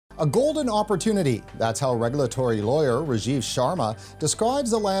A golden opportunity. That's how regulatory lawyer Rajeev Sharma describes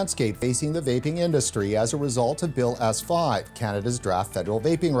the landscape facing the vaping industry as a result of Bill S-5, Canada's draft federal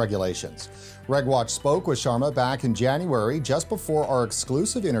vaping regulations. RegWatch spoke with Sharma back in January, just before our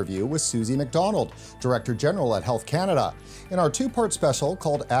exclusive interview with Susie McDonald, Director General at Health Canada. In our two-part special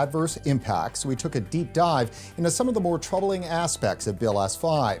called Adverse Impacts, we took a deep dive into some of the more troubling aspects of Bill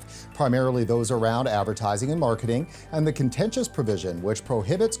S-5, primarily those around advertising and marketing, and the contentious provision which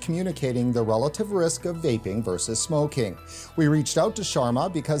prohibits communicating the relative risk of vaping versus smoking. We reached out to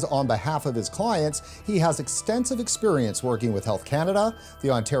Sharma because on behalf of his clients, he has extensive experience working with Health Canada,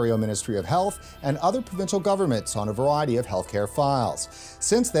 the Ontario Ministry of Health, and other provincial governments on a variety of healthcare files.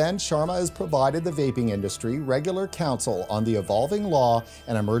 Since then, Sharma has provided the vaping industry regular counsel on the evolving law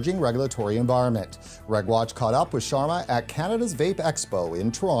and emerging regulatory environment. RegWatch caught up with Sharma at Canada's Vape Expo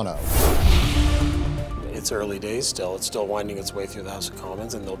in Toronto. It's early days still. It's still winding its way through the House of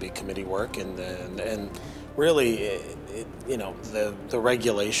Commons, and there'll be committee work, and really, the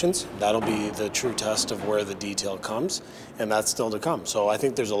regulations, that'll be the true test of where the detail comes, and that's still to come. So I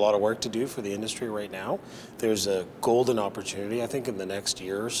think there's a lot of work to do for the industry right now. There's a golden opportunity, I think, in the next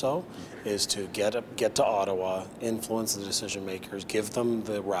year or so, is to get to Ottawa, influence the decision makers, give them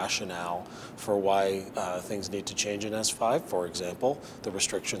the rationale for why things need to change in S-5. For example, the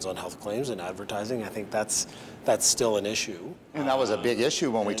restrictions on health claims and advertising. I think that's still an issue. And that was a big issue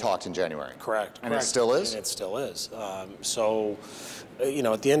when we talked in January. Correct. And it still is? And it still is.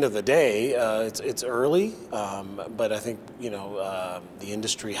 At the end of the day, it's early, but I think, the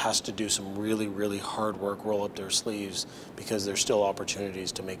industry has to do some really, really hard work, roll up their sleeves, because there's still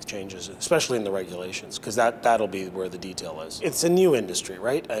opportunities to make changes, especially in the regulations, because that'll be where the detail is. It's a new industry,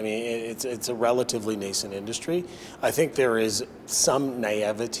 right? I mean, it's a relatively nascent industry. I think there is some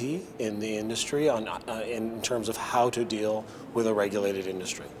naivety in the industry in terms of how to deal with a regulated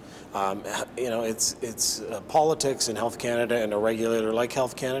industry. It's politics in Health Canada, and a regulator like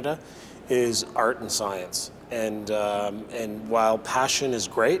Health Canada is art and science. And while passion is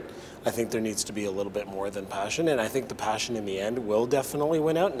great, I think there needs to be a little bit more than passion. And I think the passion in the end will definitely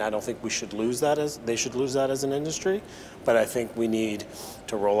win out. And I don't think we should lose that they should lose that as an industry. But I think we need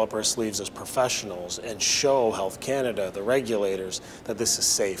to roll up our sleeves as professionals and show Health Canada, the regulators, that this is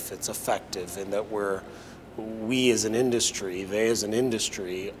safe, it's effective, and that we as an industry, they as an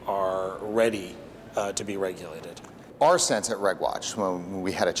industry, are ready to be regulated. Our sense at RegWatch, when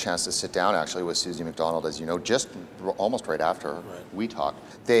we had a chance to sit down actually with Susie McDonald, as you know, just almost right after we talked,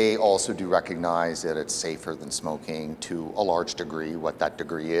 they also do recognize that it's safer than smoking to a large degree. What that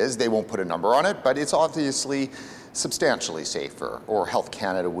degree is, they won't put a number on it, but it's obviously substantially safer, or Health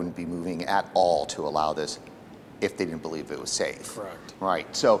Canada wouldn't be moving at all to allow this if they didn't believe it was safe. Correct.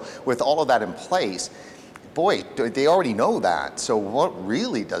 Right, so with all of that in place, boy, they already know that. So what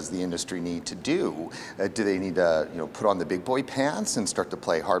really does the industry need to do? Do they need to, put on the big boy pants and start to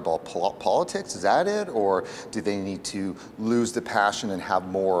play hardball politics? Is that it? Or do they need to lose the passion and have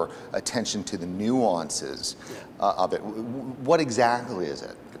more attention to the nuances of it? What exactly is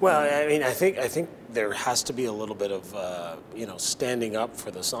it? Well, I mean, I think there has to be a little bit of, standing up for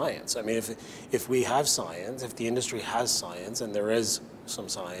the science. I mean, if we have science, if the industry has science, and there is some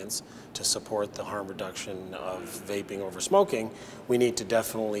science to support the harm reduction of vaping over smoking, we need to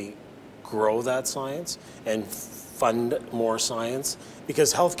definitely grow that science and fund more science,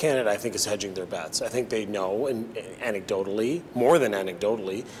 because Health Canada, I think, is hedging their bets. I think they know, and anecdotally, more than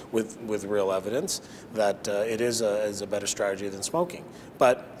anecdotally, with real evidence, that it is a better strategy than smoking.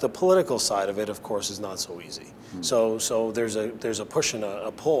 But the political side of it, of course, is not so easy. So there's a push and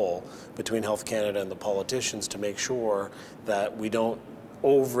a pull between Health Canada and the politicians to make sure that we don't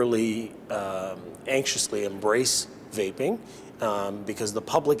overly anxiously embrace vaping, because the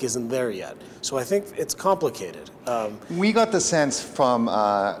public isn't there yet. So I think it's complicated. We got the sense from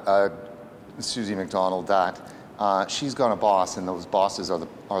Susie McDonald that she's got a boss, and those bosses are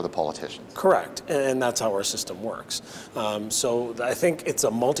the politicians. Correct, and that's how our system works. So I think it's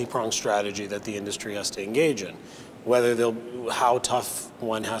a multi-pronged strategy that the industry has to engage in. How tough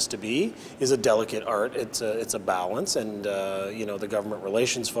one has to be is a delicate art. It's a balance, and the government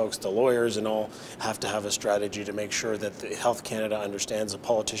relations folks, the lawyers, and all have to have a strategy to make sure that the Health Canada understands, the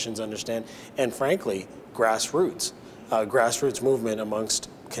politicians understand, and frankly, grassroots movement amongst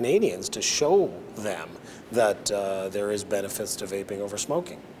Canadians to show them that there is benefits to vaping over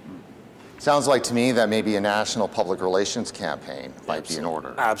smoking. Sounds like to me that maybe a national public relations campaign might be in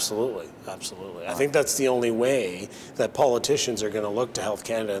order. Absolutely, absolutely. I think that's the only way that politicians are going to look to Health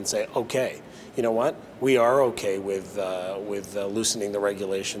Canada and say, okay, you know what, we are okay with loosening the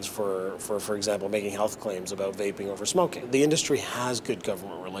regulations for example, making health claims about vaping over smoking. The industry has good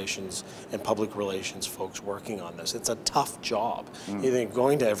government relations and public relations folks working on this. It's a tough job. You're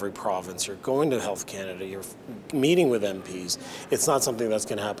going to every province, you're going to Health Canada, you're meeting with MPs. It's not something that's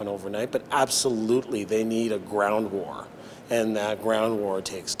going to happen overnight, but absolutely they need a ground war. And that ground war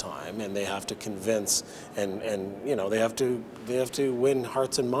takes time, and they have to convince, and you know, they have to win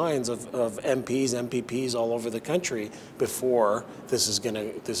hearts and minds of MPs, MPPs all over the country before this is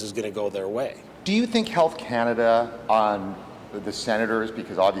gonna go their way. Do you think Health Canada, on the senators,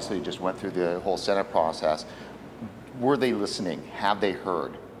 because obviously you just went through the whole Senate process, were they listening? Have they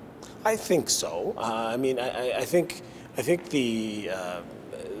heard? I think so. I mean, I think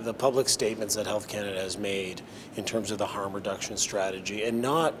the public statements that Health Canada has made in terms of the harm reduction strategy, and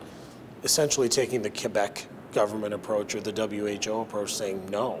not essentially taking the Quebec government approach or the WHO approach saying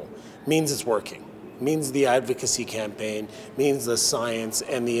no, means it's working. Means the advocacy campaign, means the science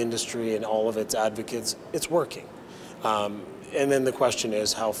and the industry and all of its advocates, it's working. And then the question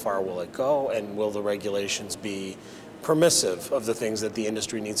is, how far will it go, and will the regulations be permissive of the things that the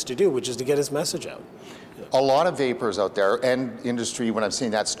industry needs to do, which is to get its message out. A lot of vapors out there, and industry, when I'm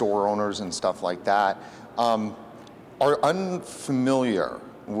saying that, store owners and stuff like that, are unfamiliar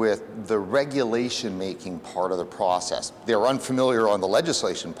with the regulation making part of the process. They're unfamiliar on the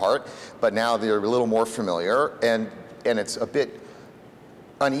legislation part, but now they're a little more familiar, and it's a bit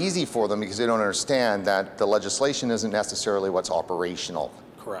uneasy for them because they don't understand that the legislation isn't necessarily what's operational.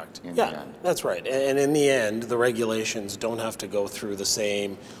 Correct. Yeah, that's right. And in the end, the regulations don't have to go through the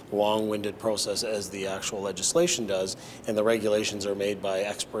same long-winded process as the actual legislation does. And the regulations are made by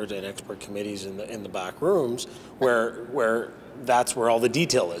expert committees in the back rooms, where that's where all the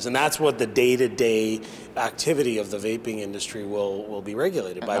detail is, and that's what the day-to-day activity of the vaping industry will be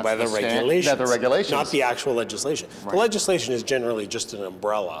regulated by the regulations, not the actual legislation. Right. The legislation is generally just an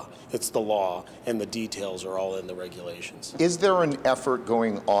umbrella. It's the law, and the details are all in the regulations. Is there an effort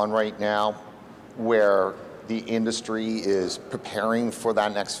going on right now where the industry is preparing for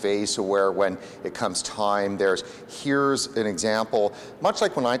that next phase, so where when it comes time, here's an example, much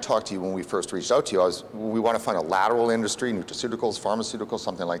like when I talked to you when we first reached out to you, we want to find a lateral industry, nutraceuticals, pharmaceuticals,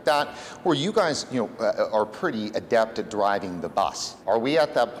 something like that, where you guys are pretty adept at driving the bus. Are we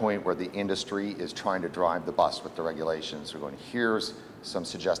at that point where the industry is trying to drive the bus with the regulations? We're going, here's some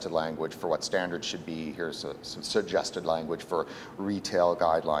suggested language for what standards should be, here's some suggested language for retail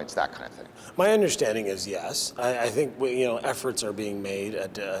guidelines, that kind of thing? My understanding is yes. I think efforts are being made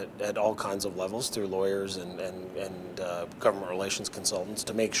at all kinds of levels through lawyers and government relations consultants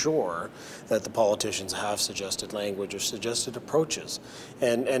to make sure that the politicians have suggested language or suggested approaches.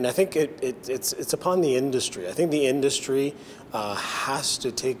 And I think it's upon the industry. I think the industry has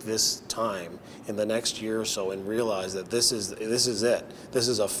to take this time in the next year or so and realize that this is it. This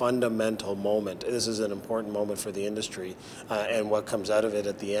is a fundamental moment. This is an important moment for the industry, and what comes out of it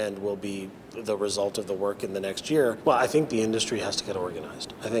at the end will be the result of the work in the next year. Well, I think the industry has to get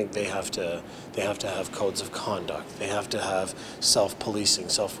organized. I think they have to have codes of conduct. They have to have self-policing,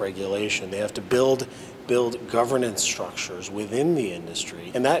 self-regulation. They have to build governance structures within the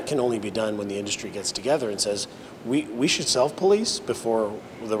industry, and that can only be done when the industry gets together and says, we should self-police before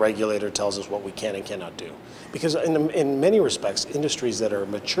the regulator tells us what we can and cannot do. Because in many respects, industries that are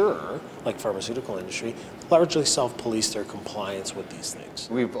mature, like pharmaceutical industry, largely self-police their compliance with these things.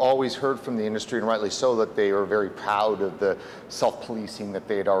 We've always heard from the industry, and rightly so, that they are very proud of the self-policing that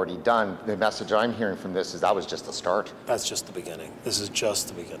they had already done. The message I'm hearing from this is that was just the start. That's just the beginning. This is just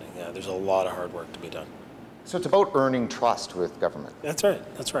the beginning. Yeah, there's a lot of hard work to be done. So it's about earning trust with government. That's right.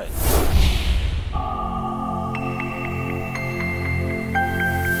 That's right.